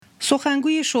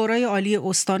سخنگوی شورای عالی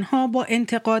استان‌ها با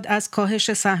انتقاد از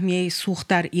کاهش سهمیه سوخت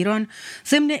در ایران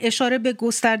ضمن اشاره به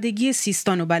گستردگی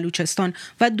سیستان و بلوچستان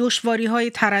و دشواری‌های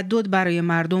تردد برای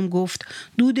مردم گفت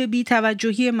دود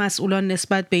بی‌توجهی مسئولان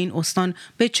نسبت به این استان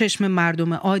به چشم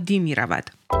مردم عادی می‌رود.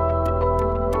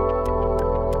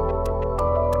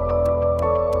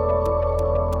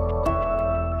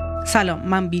 سلام،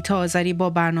 من بیتا آذری با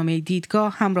برنامه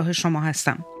دیدگاه همراه شما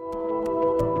هستم.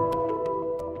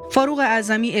 فاروق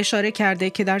اعظمی اشاره کرده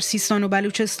که در سیستان و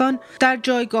بلوچستان در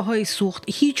جایگاه‌های سوخت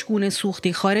هیچ گونه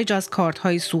سوختی خارج از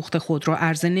کارت‌های سوخت خودرو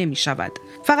عرضه نمی‌شود.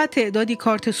 فقط تعدادی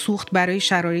کارت سوخت برای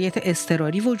شرایط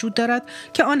اضطراری وجود دارد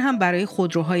که آن هم برای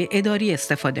خودروهای اداری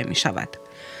استفاده می‌شود.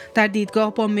 در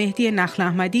دیدگاه با مهدی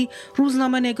احمدی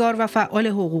روزنامه‌نگار و فعال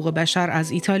حقوق بشر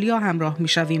از ایتالیا همراه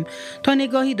می‌شویم تا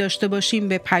نگاهی داشته باشیم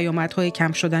به پیامدهای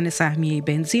کم شدن سهمیه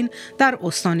بنزین در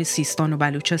استان سیستان و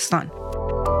بلوچستان.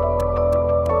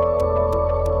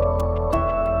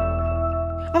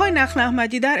 آقای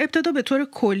احمدی، در ابتدا به طور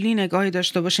کلی نگاهی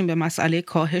داشته باشیم به مسئله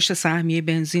کاهش سهمیه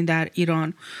بنزین در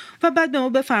ایران و بعد به ما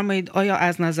بفرمایید آیا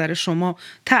از نظر شما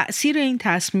تأثیر این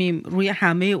تصمیم روی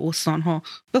همه استان‌ها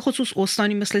به خصوص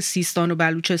استانی مثل سیستان و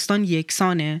بلوچستان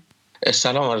یکسانه؟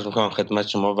 سلام عرض می‌کنم خدمت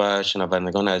شما و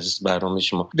شنوندگان عزیز برنامه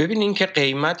شما. ببینید که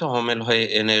قیمت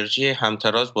حامل‌های انرژی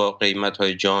همتراز با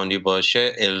قیمت‌های جهانی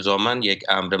باشه الزاماً یک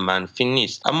امر منفی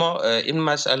نیست، اما این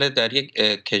مسئله در یک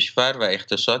کشور و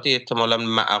اقتصادی احتمالاً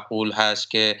معقول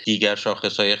هست که دیگر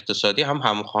شاخص‌های اقتصادی هم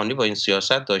همخوانی با این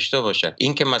سیاست داشته باشند.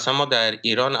 این که مثلا ما در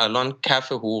ایران الان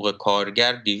کف حقوق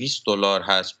کارگر $200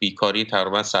 هست، بیکاری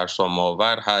تقریباً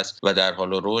سرسام‌آور هست و در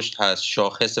حال رشد هست،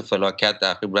 شاخص فلاکت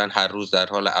تقریباً هر روز در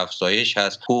حال افزایش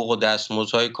هست، حقوق و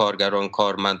دستمزدهای کارگران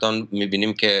کارمندان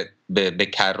می‌بینیم که به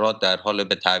کرات در حال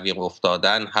به تعویق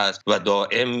افتادن هست و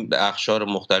دائم به اقشار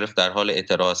مختلف در حال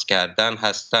اعتراض کردن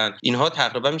هستند. اینها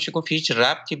تقریبا میشه گفت هیچ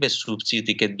ربطی به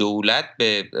سوبسیدی که دولت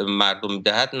به مردم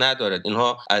میدهد ندارد.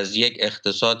 اینها از یک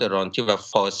اقتصاد رانتی و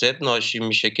فاسد ناشی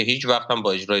میشه که هیچ وقت هم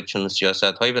با اجرای چنین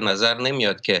سیاست‌هایی به نظر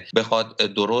نمیاد که بخواد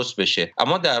درست بشه.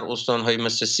 اما در استان‌های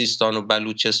مثل سیستان و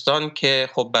بلوچستان که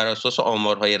خب بر اساس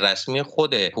آمارهای رسمی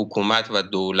خود حکومت و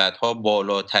دولت‌ها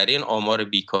بالاترین آمار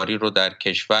بیکاری رو در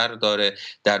کشور داره،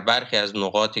 در برخی از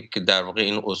نقاطی که در واقع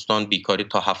این استان بیکاری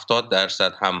تا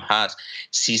 70% هم هست،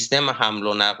 سیستم حمل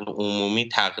و نقل عمومی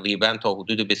تقریبا تا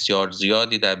حدود بسیار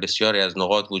زیادی در بسیاری از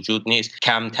نقاط وجود نیست.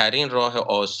 کمترین راه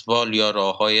آسفال یا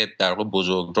راه‌های در واقع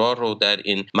بزرگراه رو در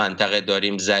این منطقه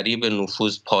داریم. ضریب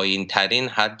نفوذ پایین‌ترین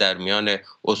حد در میان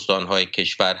استان‌های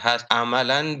کشور هست.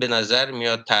 عملاً به نظر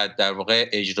میاد در واقع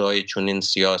اجرای چنین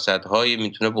سیاست‌هایی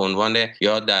میتونه به عنوان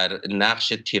یا در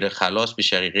نقش تیر خلاص به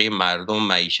شقیقه مردم،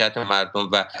 معیشت مردم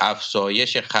و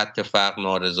افزایش خط فقر،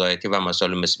 نارضایتی و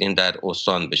مسائل مثل این در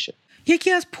استان بشه.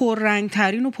 یکی از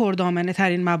پررنگ‌ترین و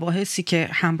پردامنه‌ترین مباحثی که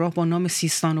همراه با نام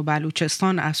سیستان و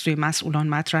بلوچستان از سوی مسئولان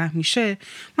مطرح میشه،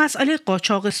 مسئله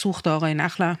قاچاق سوخت آقای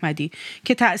احمدی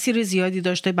که تأثیر زیادی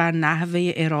داشته بر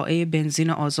نحوه ارائه بنزین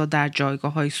آزاد در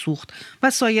جایگاه‌های سوخت و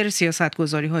سایر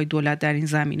سیاست‌گذاری‌های دولت در این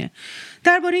زمینه.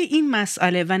 درباره این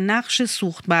مسئله و نقش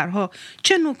سوختبرها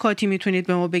چه نکاتی میتونید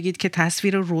به ما بگید که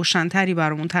تصویر روشن‌تری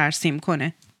برامون ترسیم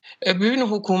کنه؟ ببین،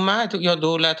 حکومت یا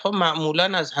دولت‌ها معمولاً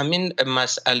از همین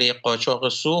مسئله قاچاق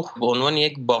سوخت به عنوان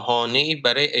یک بهانه‌ای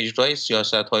برای اجرای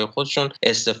سیاست‌های خودشون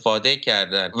استفاده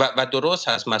کردن و درست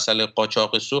هست مسئله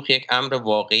قاچاق سوخت یک امر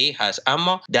واقعی هست،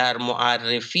 اما در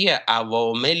معرفی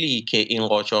عواملی که این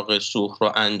قاچاق سوخت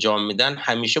رو انجام میدن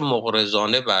همیشه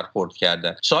مغرضانه برخورد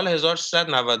کردن. سال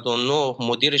 1399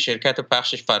 مدیر شرکت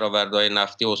پخش فرآورده‌های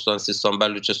نفتی استان سیستان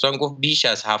بلوچستان گفت بیش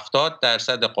از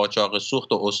 70% قاچاق سوخت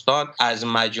استان از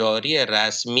مجاری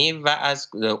رسمی و از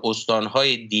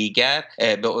استان‌های دیگر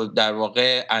در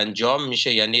واقع انجام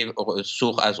میشه، یعنی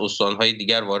سوخت از استان‌های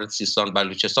دیگر وارد سیستان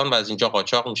بلوچستان و از اینجا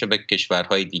قاچاق میشه به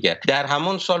کشورهای دیگر. در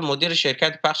همون سال مدیر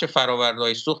شرکت پخش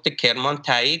فرآورده‌های سوخت کرمان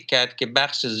تایید کرد که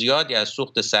بخش زیادی از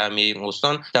سوخت سهمیه این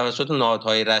استان توسط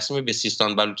نهادهای رسمی به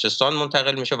سیستان بلوچستان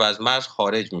منتقل میشه و از مرز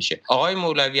خارج میشه. آقای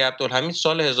مولوی عبدالحمید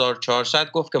سال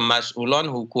 1400 گفت که مسئولان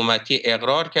حکومتی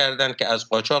اقرار کردند که از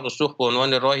قاچاق سوخت به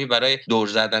عنوان راهی برای دور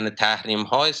زدن تحریم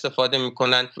ها استفاده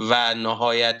میکنن و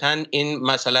نهایتاً این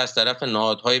مسئله از طرف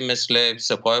نهادهای مثل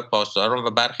سپاه پاسداران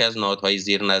و برخی از نهادهای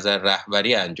زیر نظر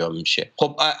رهبری انجام میشه.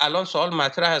 خب الان سوال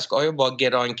مطرح است که آیا با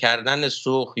گران کردن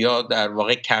سوخت یا در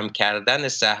واقع کم کردن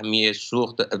سهمیه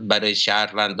سوخت برای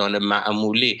شهروندان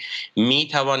معمولی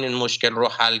میتوان این مشکل رو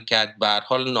حل کرد؟ به هر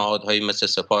حال نهادهای مثل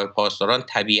سپاه پاسداران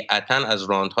طبیعتاً از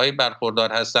راندهای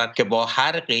برخوردار هستند که با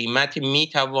هر قیمتی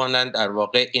میتوانند در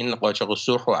واقع این قاچاق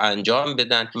سوخت رو انجام بدن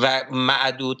بدن و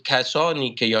معدود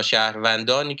کسانی که یا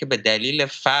شهروندانی که به دلیل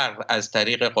فقر از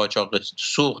طریق قاچاق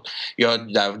سوخت یا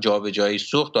در جابجایی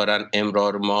سوخت دارن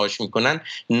امرار معاش میکنن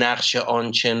نقش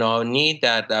آنچنانی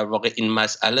در واقع این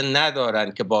مسئله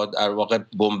ندارن که با در واقع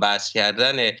بنبست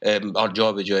کردن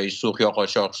جابجایی سوخت یا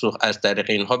قاچاق سوخت از طریق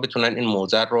اینها بتونن این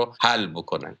موضوع رو حل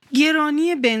بکنن.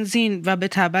 گرانی بنزین و به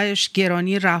تبعش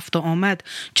گرانی رفت و آمد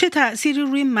چه تأثیری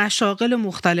روی مشاغل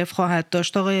مختلف خواهد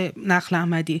داشت آقای نخل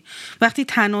احمدی؟ وقتی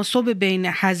تناسب بین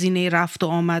هزینه رفت و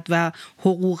آمد و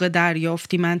حقوق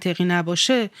دریافتی منطقی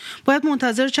نباشه باید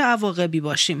منتظر چه عواقبی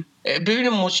باشیم؟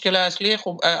 ببینیم مشکل اصلی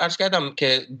خب عرض کردم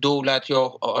که دولت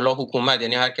یا حالا حکومت،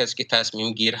 یعنی هر کسی که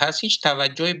تصمیم گیر هست، هیچ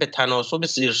توجهی به تناسب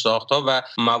زیرساخت‌ها و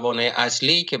موانع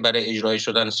اصلی که برای اجرای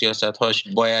شدن سیاست‌هاش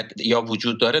باید یا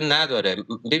وجود داره نداره.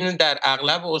 ببینید در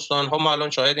اغلب استان‌ها ما الان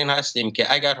شاهد این هستیم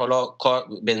که اگر حالا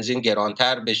بنزین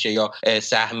گرانتر بشه یا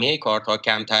سهمیه کارت‌ها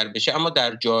کمتر بشه، اما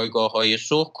در جایگاه‌های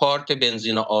سوخت کارت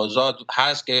بنزین آزاد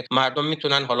هست که مردم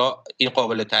میتونن، حالا این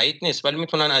قابل تایید نیست ولی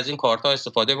میتونن از این کارت‌ها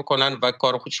استفاده بکنن و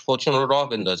کار خودشون رو راه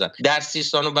بندازن. در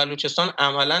سیستان و بلوچستان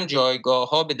عملاً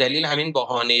جایگاه‌ها به دلیل همین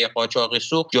بهانه قاچاق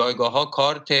سوخت جایگاه‌ها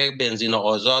کارت بنزین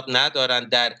آزاد ندارن.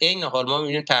 در عین حال ما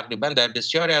می‌بینیم تقریباً در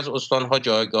بسیاری از استان‌ها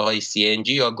جایگاه‌های CNG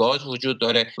یا گاز وجود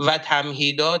داره و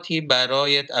تمهیداتی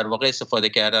برای در واقع استفاده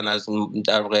کردن از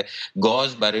در واقع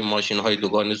گاز برای ماشین‌های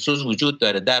دوگانه سوز وجود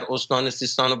داره. در استان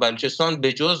سیستان و بلوچستان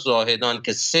به جز زاهدان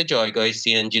که 3 جایگاه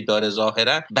CNG داره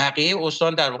ظاهراً، بقیه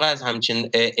استان در واقع از همچین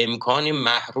امکانی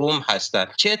محروم هستند.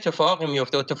 چه اتفاقی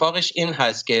میفته؟ اتفاقش این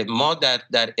هست که ما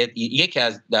در یکی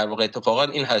از در واقع اتفاقات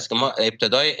این هست که ما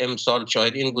ابتدای امسال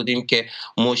شاهد این بودیم که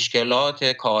مشکلات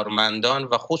کارمندان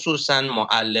و خصوصا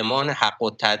معلمان حق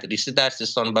التدریسی در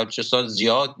سیستان و بلوچستان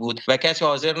زیاد بود و کسی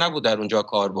حاضر نبود در اونجا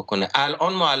کار بکنه.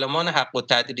 الان معلمان حق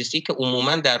التدریسی که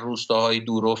عموما در روستاهای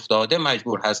دور افتاده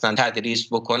مجبور هستند تدریس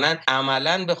بکنن،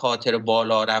 عملاً به خاطر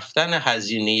بالا رفتن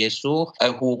هزینه سوخت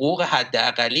حقوق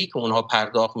حداقلی که اونها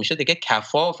پرداخت میشه دیگه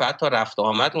کفاف حتی رفت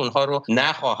آمد اونها رو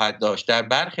نخواهد داشت. در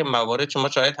برخی موارد شما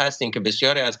شاید هستین که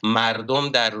بسیاری از مردم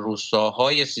در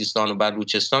روستاهای سیستان و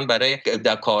بلوچستان برای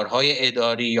کارهای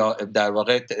اداری یا در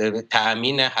واقع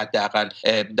تأمین حداقل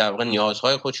در واقع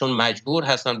نیازهای خودشون مجبور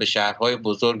هستن به شهرهای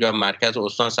بزرگ یا مرکز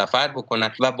استان سفر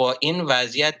بکنن و با این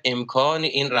وضعیت امکان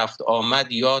این رفت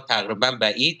آمد یا تقریبا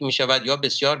بعید می شود یا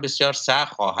بسیار بسیار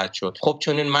سخت خواهد شد. خب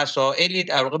چون این مسائلی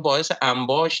در واقع باعث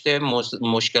انباشت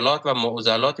مشکلات و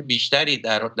معضلات بیشتری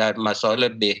در مسائل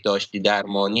بهداشتی،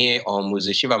 درمانی،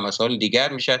 آموزشی و مسائل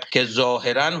دیگر میشه که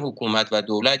ظاهراً حکومت و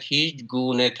دولت هیچ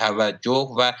گونه توجه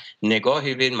و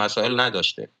نگاهی به این مسائل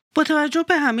نداشته. با توجه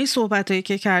به همه صحبتایی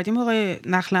که کردیم آقای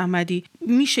نخل احمدی،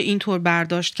 میشه اینطور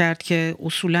برداشت کرد که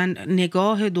اصولاً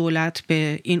نگاه دولت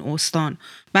به این استان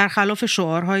برخلاف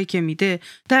شعارهایی که میده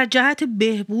در جهت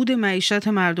بهبود معیشت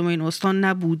مردم این استان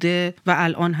نبوده و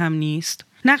الان هم نیست؟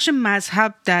 نقش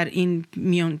مذهب در این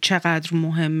میان چقدر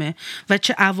مهمه و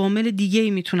چه عوامل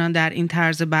دیگه‌ای میتونن در این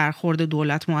طرز برخورد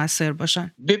دولت مؤثر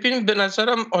باشن؟ ببینید به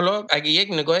نظرم حالا اگه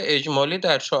یک نگاه اجمالی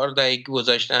در 4 دهه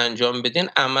گذشته انجام بدین،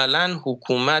 عملاً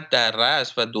حکومت در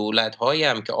رأس و دولت‌هایی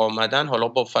هم که آمدن حالا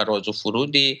با فراز و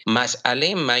فرودی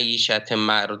مسئله معیشت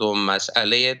مردم،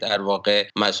 مسئله در واقع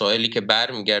مسائلی که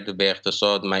برمیگرده به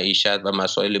اقتصاد، معیشت و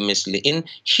مسائل مثل این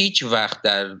هیچ وقت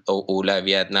در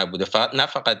اولویت نبوده. نه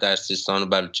فقط در سیستان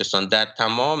و بلوچستان، در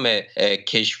تمام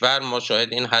کشور ما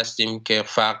شاهد این هستیم که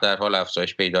فقر در حال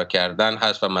افزایش پیدا کردن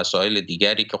هست و مسائل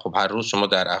دیگری که خب هر روز شما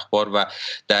در اخبار و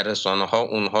در رسانه‌ها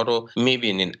اونها رو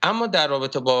می‌بینین. اما در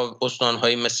رابطه با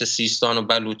استان‌های مثل سیستان و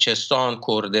بلوچستان،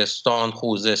 کردستان،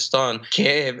 خوزستان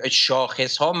که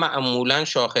شاخص‌ها معمولاً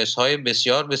شاخص‌های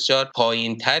بسیار بسیار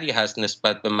پایین‌تری هست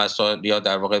نسبت به مسائل یا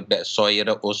در واقع به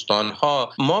سایر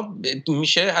استان‌ها، ما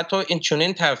میشه حتی این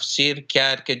چنین تفسیر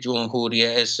کرد که جمهوری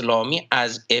اسلامی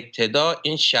از ابتدا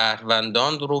این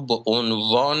شهروندان رو به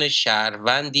عنوان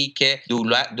شهروندی که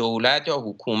دولت یا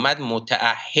حکومت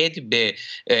متعهد به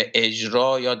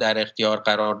اجرا یا در اختیار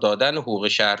قرار دادن حقوق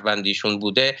شهروندیشون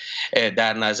بوده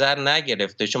در نظر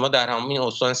نگرفته. شما در همین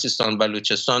استان سیستان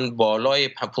بلوچستان بالای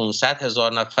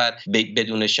 500,000 نفر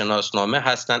بدون شناسنامه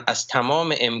هستند، از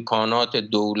تمام امکانات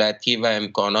دولتی و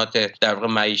امکانات در واقع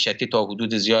معیشتی تا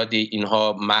حدود زیادی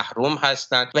اینها محروم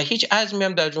هستند و هیچ عزمی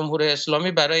هم در جمهوری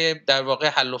اسلامی برای در واقع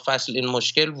حل و فصل این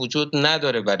مشکل وجود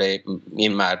نداره برای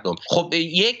این مردم. خب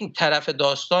یک طرف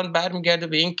داستان برمیگرده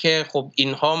به این که خب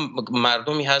اینها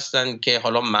مردمی هستن که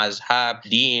حالا مذهب،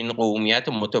 دین، قومیت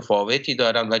متفاوتی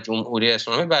دارن و جمهوری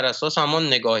اسلامی بر اساس همان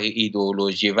نگاه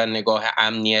ایدئولوژی و نگاه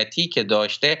امنیتی که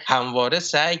داشته همواره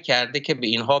سعی کرده که به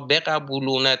اینها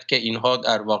بقبولوند که اینها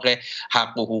در واقع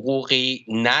حق و حقوقی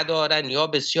ندارن یا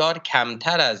بسیار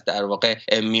کمتر از در واقع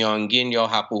میانگین یا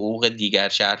حق و حقوق دیگر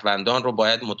شهروندان رو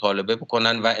باید مطالبه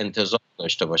بکنن و انتظار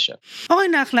داشته باشن. آقای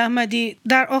نخل احمدی،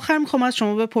 در آخر میخوام از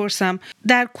شما بپرسم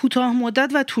در کوتاه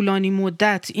مدت و طولانی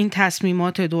مدت این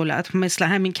تصمیمات دولت مثل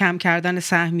همین کم کردن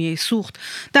سهمیه سوخت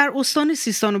در استان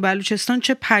سیستان و بلوچستان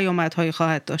چه پیامدهایی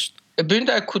خواهد داشت؟ ببینید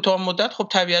در کوتاه مدت خب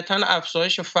طبیعتاً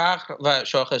افزایش فقر و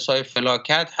شاخص‌های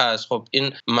فلاکت هست. خب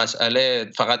این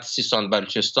مسئله فقط سیستان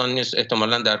بلوچستان نیست،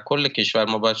 احتمالاً در کل کشور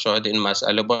ما باید شاهد این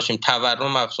مسئله باشیم.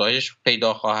 تورم افزایش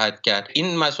پیدا خواهد کرد.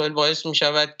 این مسائل باعث می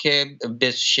شود که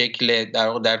به شکل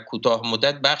در کوتاه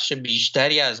مدت بخش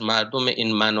بیشتری از مردم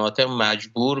این مناطق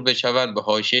مجبور بشوند به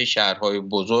حاشیه شهرهای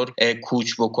بزرگ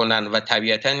کوچ بکنن و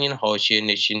طبیعتاً این حاشیه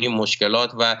نشینی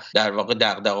مشکلات و در واقع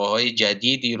دغدغه‌های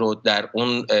جدیدی رو در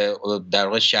اون در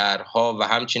واقع شهرها و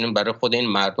همچنین برای خود این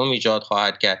مردم ایجاد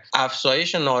خواهد کرد.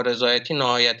 افزایش نارضایتی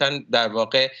نهایتاً در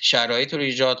واقع شرایط رو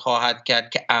ایجاد خواهد کرد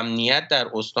که امنیت در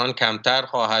استان کمتر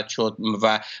خواهد شد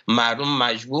و مردم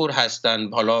مجبور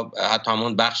هستند، حالا حتی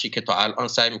همون بخشی که تا الان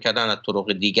سعی می‌کردن از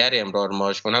طرق دیگر امرار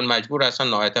معاش کنن، مجبور هستن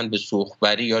نهایتاً به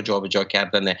سوخت‌بری یا جابجا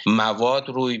کردن مواد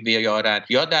روی بیارن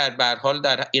یا به هر حال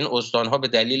در این استان‌ها به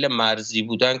دلیل مرزی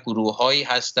بودن گروه‌هایی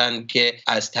هستند که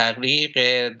از طریق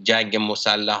جنگ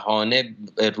مسلحانه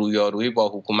رویارویی با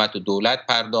حکومت و دولت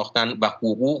پرداختن و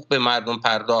حقوق به مردم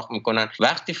پرداخت میکنن.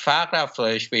 وقتی فقر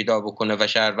افزایش پیدا بکنه و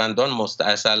شهروندان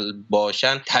مستاصل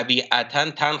باشن،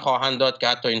 طبیعتاً تن خواهند داد که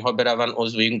حتی اینها برون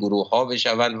عضو این گروه ها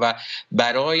بشوند و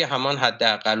برای همان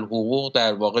حداقل حقوق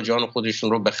در واقع جان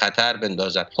خودشون رو به خطر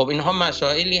بندازن. خب اینها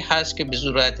مسائلی هست که به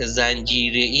صورت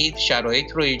زنجیره‌ای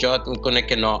شرایط رو ایجاد میکنه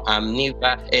که ناامنی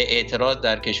و اعتراض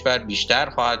در کشور بیشتر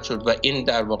خواهد شد و این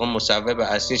در واقع مسبب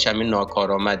اصلیش همین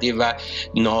ناکارآمدی و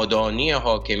نادانی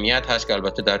حاکمیت هست که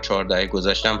البته در 4 دهه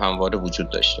گذشته هم همواره وجود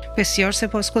داشته. بسیار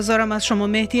سپاسگزارم از شما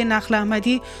مهدی نخل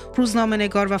احمدی،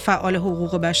 روزنامه‌نگار و فعال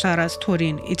حقوق بشر از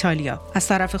تورین، ایتالیا. از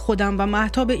طرف خودم و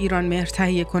مهتاب ایران مهر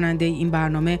تهیه کننده این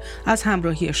برنامه از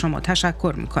همراهی شما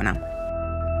تشکر می‌کنم.